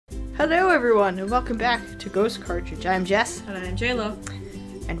Hello everyone, and welcome back to Ghost Cartridge. I'm Jess. And I'm JLo.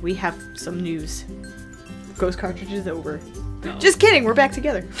 And we have some news. Ghost Cartridge is over. No. Just kidding, we're back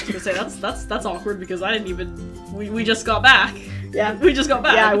together. I was gonna say, that's awkward because I didn't even... We just got back. Yeah. We just got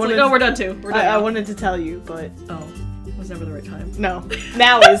back. Yeah, we're done too. We're done I wanted to tell you, but... Oh. It was never the right time. No.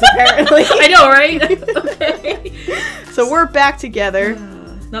 Now is, apparently. I know, right? Okay. So we're back together.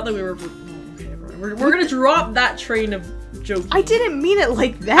 Not that we were... Okay, we're gonna drop that train of joking. I didn't mean it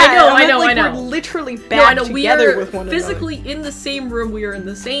like that. I know. We're literally back together with one another. Physically in the same room, we are in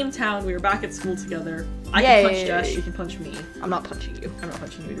the same town, we are back at school together. I can punch Jess, she can punch me. I'm not punching you. I'm not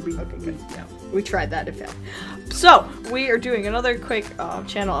punching you. Okay, good. Yeah. We tried that, it failed. So, we are doing another quick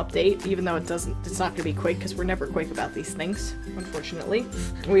channel update, even though it's not going to be quick, because we're never quick about these things, unfortunately.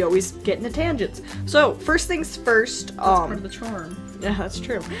 We always get into tangents. So, first things first. That's part of the charm. Yeah, that's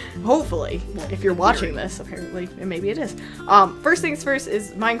true. Hopefully, well, if you're watching this, apparently, and maybe it is. First things first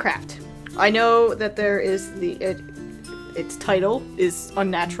is Minecraft. I know that there is its title is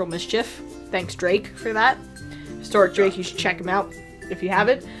Unnatural Mischief. Thanks, Drake, for that. Historic Drake, you should check him out if you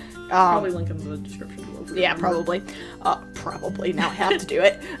haven't. Probably link in the description below. Yeah, probably. Probably. Now I have to do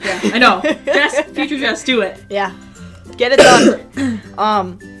it. Yeah, I know. Jess, future Jess, do it. Yeah. Get it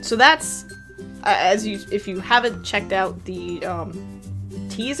done. So that's, if you haven't checked out the,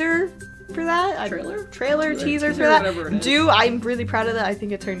 teaser for that? Trailer, teaser for that. I'm really proud of that. I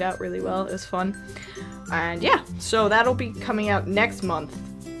think it turned out really well. It was fun. And yeah, so that'll be coming out next month.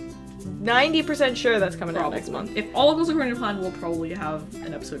 90% sure that's coming out next month. If all goes according to plan, we'll probably have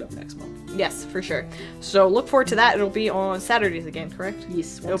an episode up next month. Yes, for sure. So look forward to that. It'll be on Saturdays again, correct?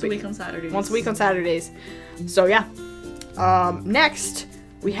 Yes, once a week on Saturdays. Once a week on Saturdays. So yeah. Next,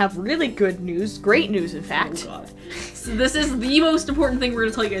 we have really good news. Great news, in fact. Oh god. So this is the most important thing we're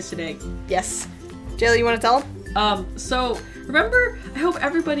gonna tell you guys today. Yes. Jayla, you want to tell them? So remember, I hope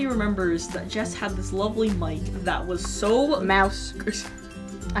everybody remembers that Jess had this lovely mic that was so... Mouse.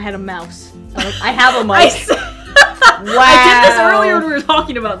 I had a mouse. I have a mic. Wow. I did this earlier when we were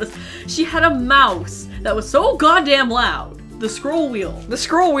talking about this. She had a mouse that was so goddamn loud. The scroll wheel. The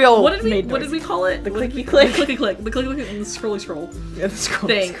scroll wheel. What did we call it? The clicky click. The clicky click. The clicky click and the scrolly scroll. Yeah, the scroll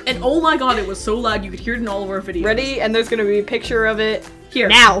thing. And oh my god, it was so loud you could hear it in all of our videos. Ready? And there's gonna be a picture of it here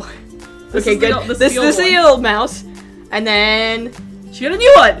now. Okay, good. This is the old mouse. And then she got a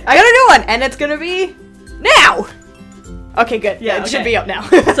new one. I got a new one, and it's gonna be now. Okay, good. Yeah, it should be up now.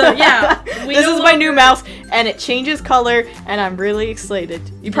 So yeah, this is my new mouse, and it changes color, and I'm really excited.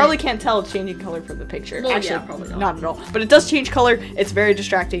 You probably can't tell it's changing color from the picture. Well, actually, yeah, probably not at all. But it does change color. It's very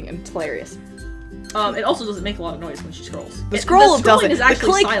distracting and it's hilarious. It also doesn't make a lot of noise when she scrolls. The scroll doesn't. Is the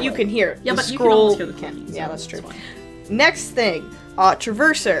click silent. You can hear. Yeah, the but scroll you can almost hear the click. Yeah, that's true. Next thing,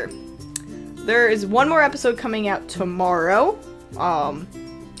 Traverser. There is one more episode coming out tomorrow.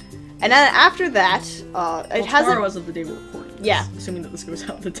 And then after that, it hasn't. Tomorrow as of the day we're recording. Yeah. Assuming that this goes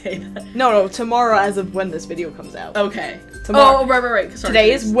out the day that... No, tomorrow as of when this video comes out. Okay. Tomorrow. Oh, right. Sorry,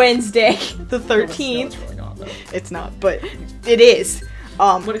 today is Wednesday, the 13th. No, it's really not, though. It's not, but it is.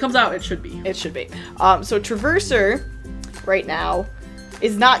 When it comes out, it should be. It should be. So Traverser, right now,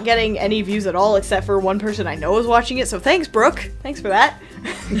 is not getting any views at all, except for one person I know is watching it, so thanks, Brooke. Thanks for that.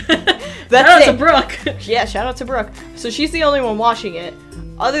 Shout out to Brooke. Yeah, shout out to Brooke. So she's the only one watching it.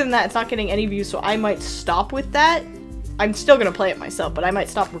 Other than that, it's not getting any views, so I might stop with that. I'm still gonna play it myself, but I might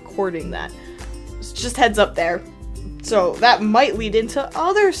stop recording that. It's just heads up there. So that might lead into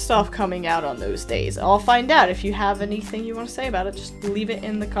other stuff coming out on those days. I'll find out. If you have anything you want to say about it, just leave it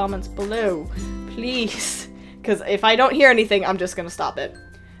in the comments below, please. Because if I don't hear anything, I'm just gonna stop it.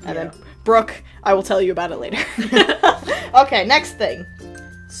 And then, Brooke, I will tell you about it later. Okay, next thing.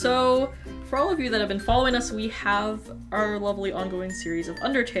 So, for all of you that have been following us, we have our lovely ongoing series of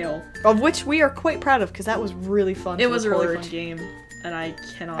Undertale. Of which we are quite proud of, because that was really fun to It was record. a really fun game, and I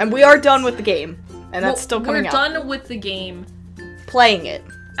cannot... And we are done with the game, and that's still coming out. We're done with the game. Playing it.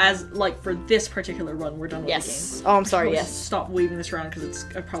 As, like, for this particular run, we're done with the game. Oh, I'm sorry, yes. Stop waving this around, because it's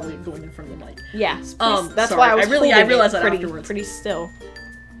probably going in front of the mic. Yes. That's sorry. Why I was I realized that afterwards. Pretty still.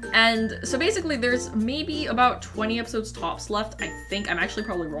 And so basically there's maybe about 20 episodes tops left, I think. I'm actually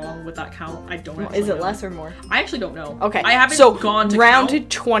probably wrong with that count. I don't actually Is it know. less or more? I actually don't know. Okay. I haven't gone to rounded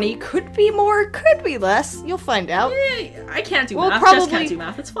 20, could be more, could be less. You'll find out. I can't do math. Just can't do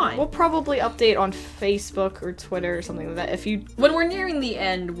math. It's fine. We'll probably update on Facebook or Twitter or something like that. If you... When we're nearing the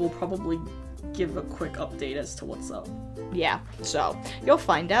end, we'll probably give a quick update as to what's up. Yeah, so you'll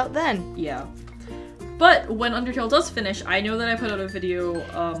find out then. Yeah. But when Undertale does finish, I know that I put out a video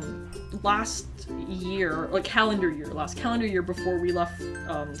last year, like last calendar year before we left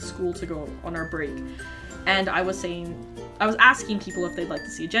school to go on our break. And I was saying, I was asking people if they'd like to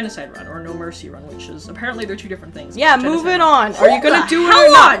see a genocide run or a no mercy run, which is apparently they're two different things. Yeah, Genocide moving run. on. Are you gonna do it hell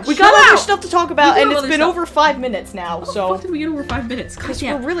or not? on, We chill got other out. stuff to talk about, We and got it's other been stuff. over 5 minutes now. How the So fuck did we get over 5 minutes? God we're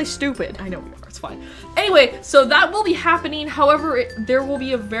damn. really stupid. I know we are. It's fine. Anyway, so that will be happening. However, there will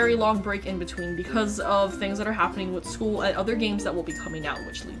be a very long break in between because of things that are happening with school and other games that will be coming out,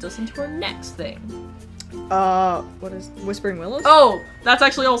 which leads us into our next thing. What is Whispering Willows? Oh, that's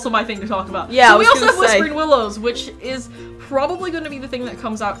actually also my thing to talk about. Yeah, so I we was also gonna have say. Whispering Willows, which is probably going to be the thing that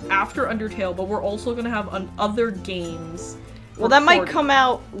comes out after Undertale, but we're also going to have other games. Well, that might recorded. come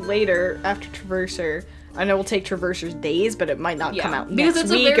out later after Traverser. I know we'll take Traverser's days, but it might not come out because next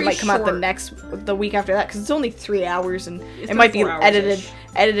it's a week. It very might come out the week after that, because it's only 3 hours, and it might be 4 hours-ish.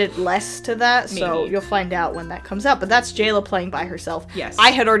 edited less to that. So Maybe. you'll find out when that comes out. But that's Jayla playing by herself. Yes.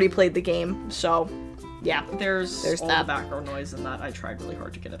 I had already played the game, so yeah, There's all that. the background noise in that. I tried really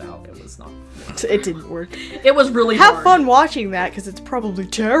hard to get it out. It was not. it didn't work. It was really Have hard. fun watching that, because it's probably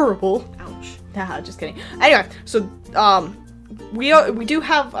terrible. Ouch. Nah, just kidding. Anyway, so we do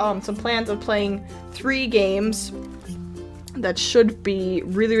have some plans of playing 3 games that should be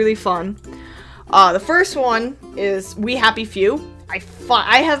really, really fun. The first one is We Happy Few.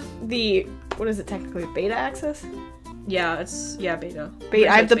 I have the, what is it technically, beta access? Yeah, it's beta.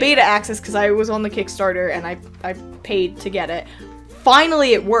 I have the beta access because I was on the Kickstarter and I paid to get it.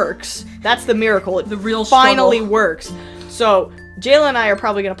 Finally, it works. That's the miracle. The real finally struggle. works. So Jayla and I are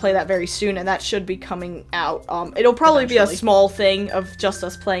probably going to play that very soon, and that should be coming out. It'll probably be a Eventually. small thing of just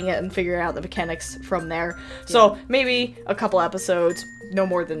us playing it and figuring out the mechanics from there. So maybe a couple episodes, no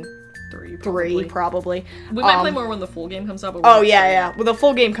more than 3 probably. We might play more when the full game comes out. But Oh yeah. When the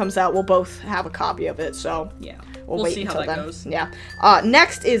full game comes out, we'll both have a copy of it. So Yeah. we'll wait see how until that then. goes. Yeah.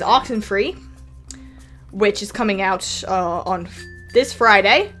 Next is Oxenfree, which is coming out on this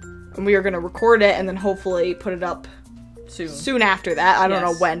Friday, and we are going to record it and then hopefully put it up soon after that. I don't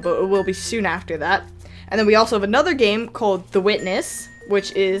know when, but it will be soon after that. And then we also have another game called The Witness,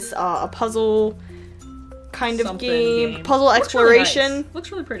 which is a puzzle kind of Something game. Puzzle Looks really exploration. nice.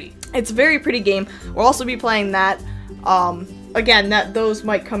 Looks really pretty. It's a very pretty game. We'll also be playing that. Again, those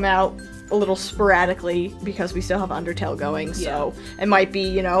might come out a little sporadically because we still have Undertale going, so it might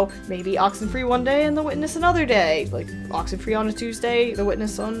be, maybe Oxenfree one day and The Witness another day. Like, Oxenfree on a Tuesday, The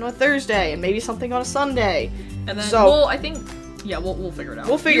Witness on a Thursday, and maybe something on a Sunday. And then, So- I think, we'll figure it out.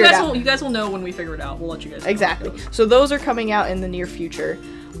 We'll figure it out. You guys will know when we figure it out. We'll let you guys know. Exactly. how it goes. So those are coming out in the near future.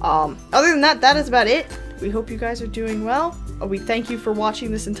 Other than that, that is about it. We hope you guys are doing well. We thank you for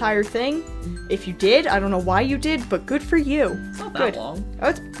watching this entire thing. If you did, I don't know why you did, but good for you. It's not that Good. long. Oh,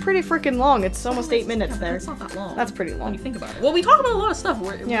 it's pretty freaking long. It's almost 8 minutes there. It's not that long. That's pretty When long. you think about it. Well, we talk about a lot of stuff. We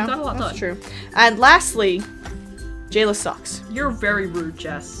Yeah, got a lot that's done. true. And lastly, Jayla sucks. You're very rude,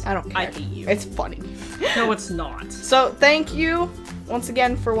 Jess. I don't care. I hate you. It's funny. No, it's not. So thank you once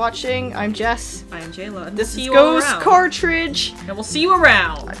again for watching. I'm Jess. I am Jayla. And This we'll see is you all Ghost around. Cartridge. And we'll see you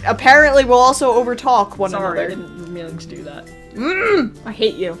around. Apparently, we'll also overtalk one Sorry, I another. didn't mean to do that. I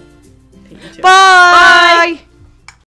hate you. Hate you too. Bye!